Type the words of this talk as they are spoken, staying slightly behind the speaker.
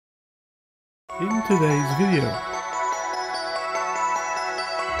In today's video.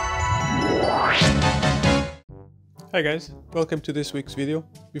 Hi guys, welcome to this week's video.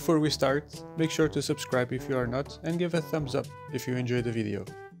 Before we start, make sure to subscribe if you are not and give a thumbs up if you enjoyed the video.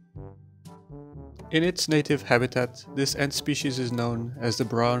 In its native habitat, this ant species is known as the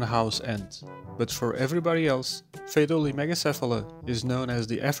brown house ant, but for everybody else, Pheidole megacephala is known as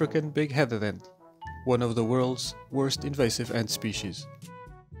the African big-headed ant, one of the world's worst invasive ant species.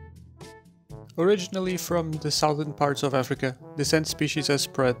 Originally from the southern parts of Africa, this ant species has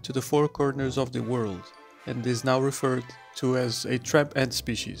spread to the four corners of the world and is now referred to as a tramp ant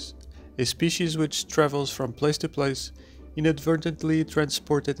species, a species which travels from place to place, inadvertently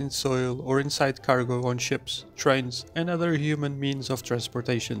transported in soil or inside cargo on ships, trains and other human means of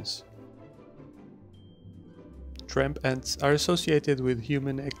transportations. Tramp ants are associated with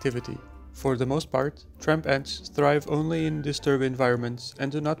human activity. For the most part, tramp ants thrive only in disturbed environments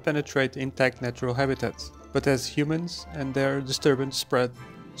and do not penetrate intact natural habitats, but as humans and their disturbance spread,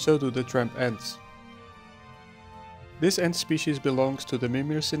 so do the tramp ants. This ant species belongs to the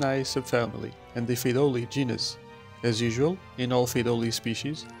Myrmicinae subfamily and the Pheidole genus. As usual, in all Pheidole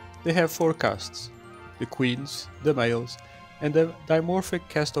species, they have four castes: the queens, the males, and a dimorphic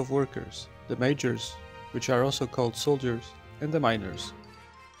caste of workers, the majors, which are also called soldiers, and the minors.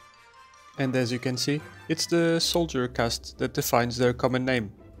 And as you can see, it's the soldier caste that defines their common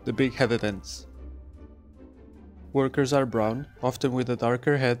name, the big-headed ants. Workers are brown, often with a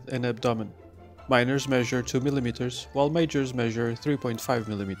darker head and abdomen. Minors measure 2 mm, while majors measure 3.5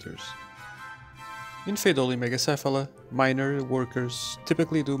 mm. In Pheidole megacephala, minor workers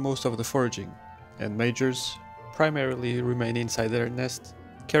typically do most of the foraging, and majors primarily remain inside their nest,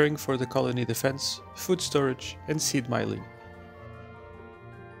 caring for the colony defense, food storage, and seed miling.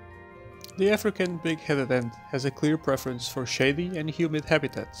 The African big-headed ant has a clear preference for shady and humid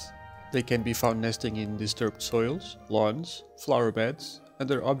habitats. They can be found nesting in disturbed soils, lawns, flower beds,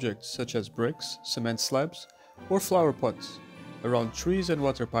 under objects such as bricks, cement slabs, or flower pots, around trees and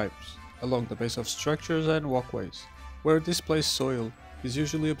water pipes, along the base of structures and walkways, where displaced soil is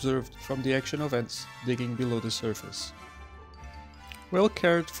usually observed from the action of ants digging below the surface.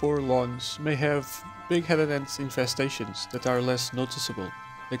 Well-cared for lawns may have big-headed ants infestations that are less noticeable,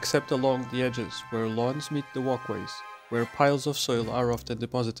 except along the edges where lawns meet the walkways, where piles of soil are often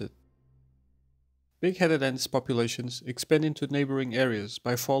deposited. Big-headed ants populations expand into neighboring areas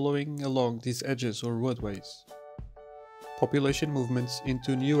by following along these edges or roadways. Population movements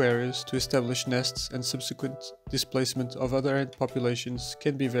into new areas to establish nests and subsequent displacement of other ant populations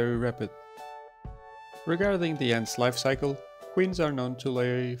can be very rapid. Regarding the ant's life cycle, queens are known to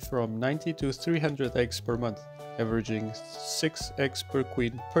lay from 90 to 300 eggs per month, averaging 6 eggs per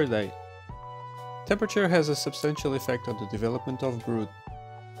queen per day. Temperature has a substantial effect on the development of brood.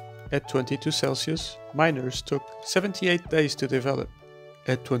 At 22 Celsius, minors took 78 days to develop.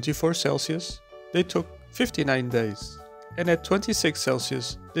 At 24 Celsius, they took 59 days. And at 26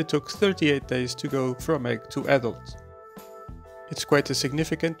 Celsius, they took 38 days to go from egg to adult. It's quite a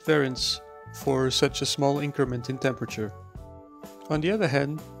significant variance for such a small increment in temperature. On the other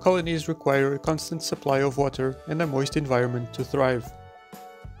hand, colonies require a constant supply of water and a moist environment to thrive.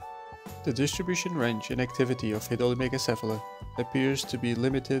 The distribution range and activity of Pheidole megacephala appears to be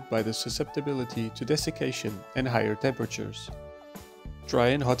limited by the susceptibility to desiccation and higher temperatures. Dry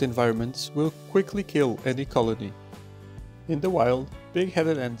and hot environments will quickly kill any colony. In the wild,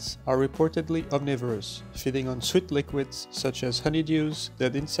 big-headed ants are reportedly omnivorous, feeding on sweet liquids such as honeydews,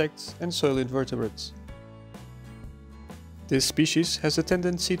 dead insects, and soil invertebrates. This species has a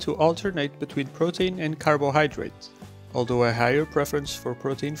tendency to alternate between protein and carbohydrate, although a higher preference for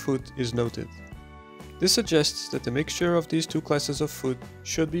protein food is noted. This suggests that the mixture of these two classes of food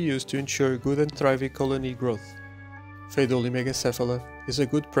should be used to ensure good and thriving colony growth. Pheidole megacephala is a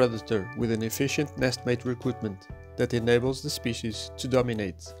good predator with an efficient nestmate recruitment that enables the species to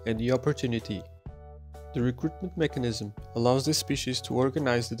dominate any opportunity. The recruitment mechanism allows this species to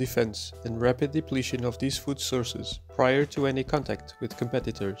organize the defense and rapid depletion of these food sources prior to any contact with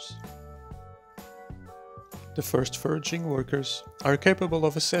competitors. The first foraging workers are capable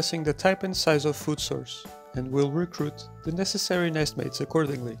of assessing the type and size of food source and will recruit the necessary nestmates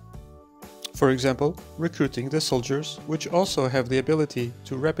accordingly. For example, recruiting the soldiers, which also have the ability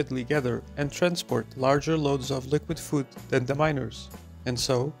to rapidly gather and transport larger loads of liquid food than the minors, and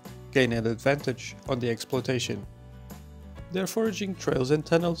so gain an advantage on the exploitation. Their foraging trails and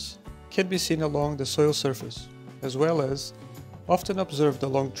tunnels can be seen along the soil surface, as well as often observed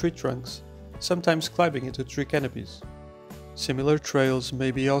along tree trunks, sometimes climbing into tree canopies. Similar trails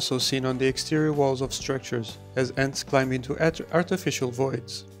may be also seen on the exterior walls of structures as ants climb into artificial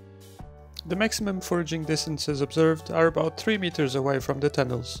voids. The maximum foraging distances observed are about 3 meters away from the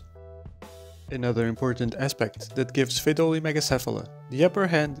tunnels. Another important aspect that gives Pheidole megacephala the upper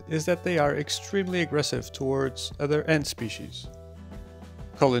hand is that they are extremely aggressive towards other ant species.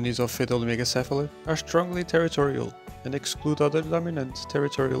 Colonies of Pheidole megacephala are strongly territorial and exclude other dominant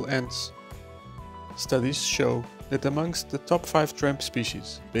territorial ants. Studies show that amongst the top 5 tramp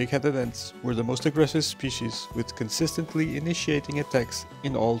species, big-headed ants were the most aggressive species, with consistently initiating attacks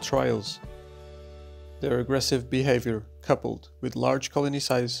in all trials. Their aggressive behavior, coupled with large colony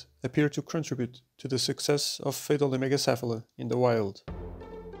size, appear to contribute to the success of Pheidole megacephala in the wild.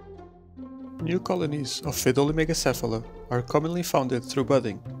 New colonies of Pheidole megacephala are commonly founded through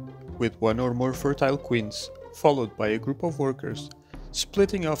budding, with one or more fertile queens, followed by a group of workers,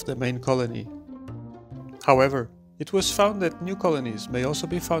 splitting off the main colony. However, it was found that new colonies may also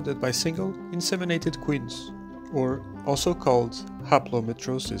be founded by single inseminated queens, or also called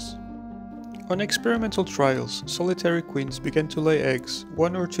haplometrosis. On experimental trials, solitary queens began to lay eggs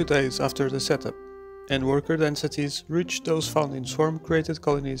 1 or 2 days after the setup, and worker densities reached those found in swarm-created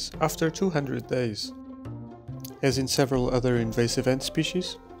colonies after 200 days. As in several other invasive ant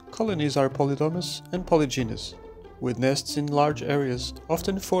species, colonies are polydomous and polygynous, with nests in large areas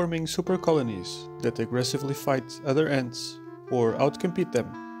often forming supercolonies that aggressively fight other ants or outcompete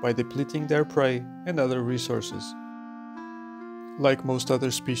them by depleting their prey and other resources. Like most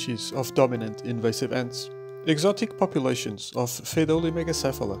other species of dominant invasive ants, exotic populations of Pheidole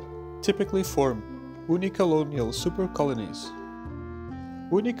megacephala typically form unicolonial supercolonies.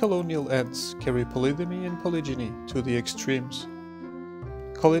 Unicolonial ants carry polygamy and polygyny to the extremes.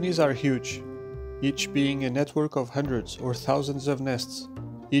 Colonies are huge, each being a network of hundreds or thousands of nests,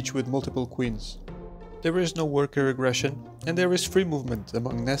 each with multiple queens. There is no worker aggression, and there is free movement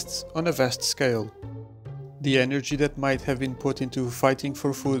among nests on a vast scale. The energy that might have been put into fighting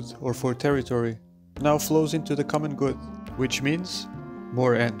for food or for territory now flows into the common good, which means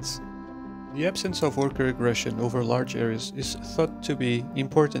more ants. The absence of worker aggression over large areas is thought to be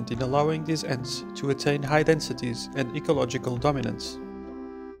important in allowing these ants to attain high densities and ecological dominance.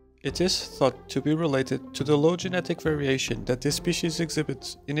 It is thought to be related to the low genetic variation that this species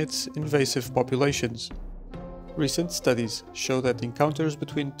exhibits in its invasive populations. Recent studies show that encounters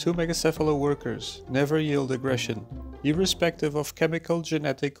between 2 megacephala workers never yield aggression, irrespective of chemical,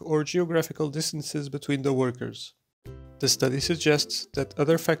 genetic, or geographical distances between the workers. The study suggests that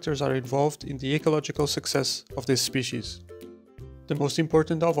other factors are involved in the ecological success of this species. The most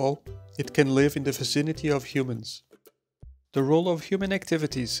important of all, it can live in the vicinity of humans. The role of human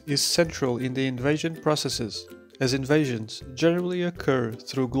activities is central in the invasion processes, as invasions generally occur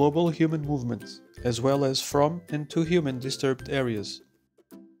through global human movements, as well as from and to human disturbed areas.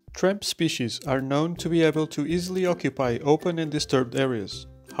 Tramp species are known to be able to easily occupy open and disturbed areas.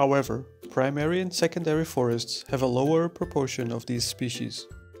 However, primary and secondary forests have a lower proportion of these species.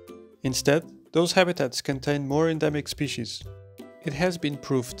 Instead, those habitats contain more endemic species. It has been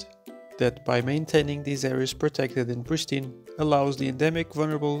proved that by maintaining these areas protected and pristine allows the endemic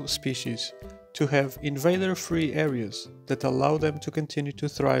vulnerable species to have invader-free areas that allow them to continue to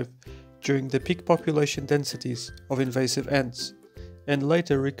thrive during the peak population densities of invasive ants, and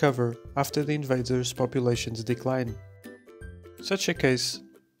later recover after the invaders' populations decline. Such a case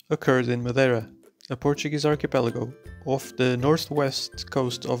occurred in Madeira, a Portuguese archipelago off the northwest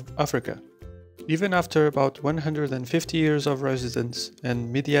coast of Africa. Even after about 150 years of residence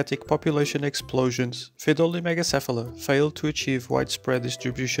and mediatic population explosions, Pheidole megacephala failed to achieve widespread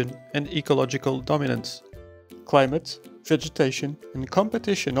distribution and ecological dominance. Climate, vegetation, and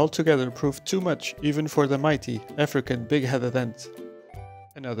competition altogether proved too much even for the mighty African big-headed ant.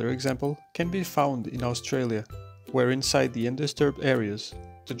 Another example can be found in Australia, where inside the undisturbed areas,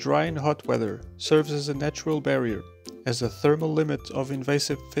 the dry and hot weather serves as a natural barrier, as the thermal limit of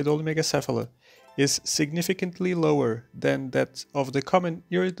invasive Pheidole megacephala is significantly lower than that of the common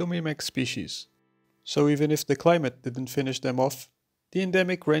Iridomyrmex species. So even if the climate didn't finish them off, the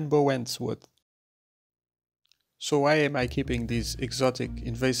endemic rainbow ants would. So why am I keeping these exotic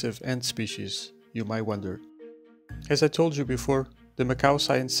invasive ant species, you might wonder? As I told you before, the Macau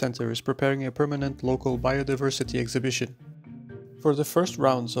Science Center is preparing a permanent local biodiversity exhibition. For the first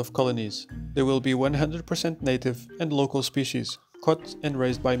rounds of colonies, there will be 100% native and local species, caught and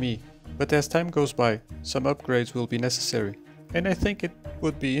raised by me. But as time goes by, some upgrades will be necessary, and I think it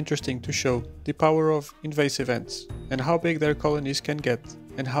would be interesting to show the power of invasive ants, and how big their colonies can get,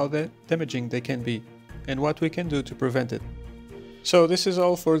 and how damaging they can be, and what we can do to prevent it. So this is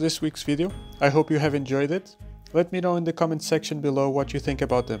all for this week's video. I hope you have enjoyed it. Let me know in the comment section below what you think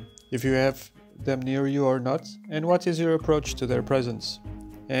about them, if you have them near you or not, and what is your approach to their presence.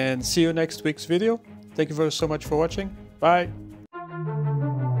 and see you next week's video. Thank you so much for watching. Bye!